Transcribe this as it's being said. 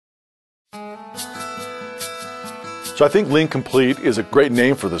So I think Lean Complete is a great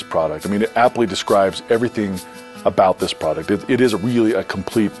name for this product. I mean, it aptly describes everything about this product. It is really a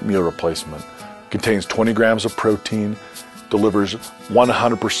complete meal replacement. It contains 20 grams of protein, delivers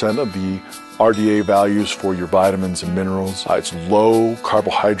 100% of the RDA values for your vitamins and minerals. It's low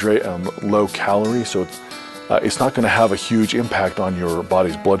carbohydrate and low calorie, so it's not going to have a huge impact on your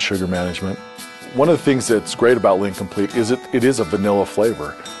body's blood sugar management. One of the things that's great about Lean Complete is it is a vanilla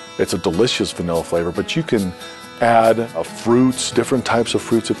flavor. It's a delicious vanilla flavor, but you can add fruits, different types of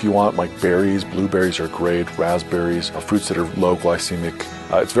fruits if you want, like berries. Blueberries are great, raspberries, fruits that are low glycemic.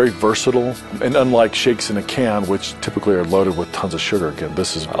 It's very versatile, and unlike shakes in a can, which typically are loaded with tons of sugar, again,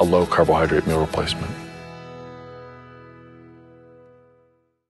 this is a low carbohydrate meal replacement.